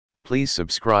Please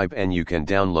subscribe, and you can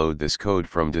download this code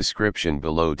from description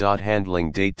below.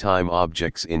 Handling datetime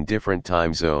objects in different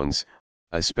time zones,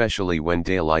 especially when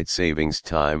daylight savings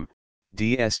time,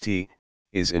 DST,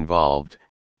 is involved,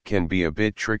 can be a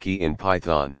bit tricky in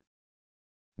Python.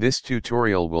 This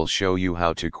tutorial will show you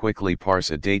how to quickly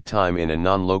parse a datetime in a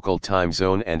non-local time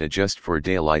zone and adjust for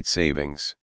daylight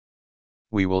savings.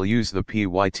 We will use the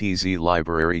pytz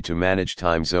library to manage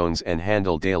time zones and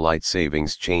handle daylight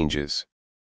savings changes.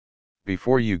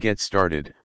 Before you get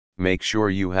started, make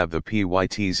sure you have the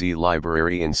pytz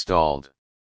library installed.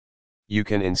 You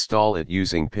can install it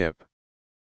using pip.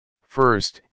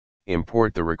 First,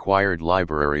 import the required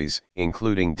libraries,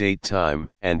 including datetime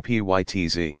and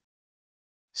pytz.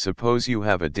 Suppose you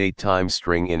have a datetime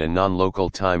string in a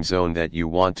non-local time zone that you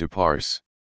want to parse.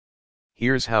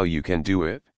 Here's how you can do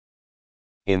it.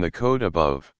 In the code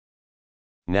above.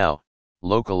 Now,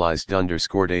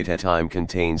 localized_datetime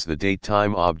contains the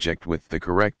datetime object with the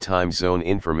correct time zone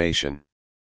information.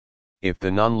 If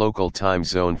the non-local time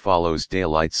zone follows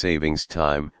daylight savings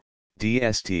time,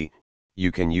 DST,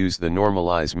 you can use the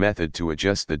normalize method to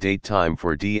adjust the datetime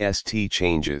for DST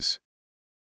changes.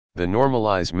 The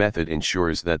normalize method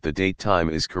ensures that the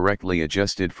datetime is correctly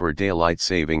adjusted for daylight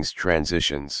savings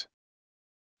transitions.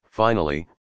 Finally,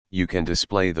 you can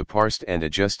display the parsed and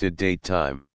adjusted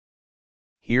datetime.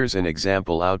 Here's an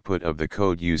example output of the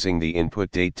code using the input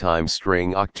datetime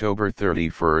string October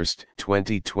 31,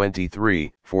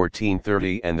 2023,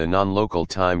 14:30 and the non-local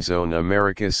time zone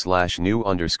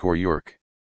America/New_York.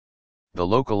 The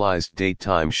localized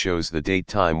datetime shows the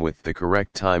datetime with the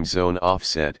correct time zone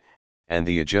offset, and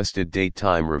the adjusted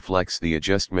datetime reflects the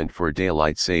adjustment for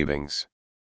daylight savings.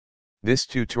 This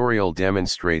tutorial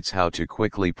demonstrates how to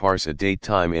quickly parse a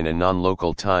datetime in a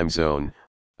non-local time zone,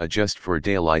 adjust for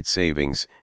daylight savings,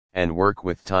 and work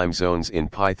with time zones in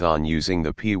Python using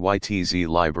the pytz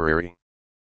library.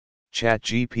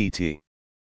 ChatGPT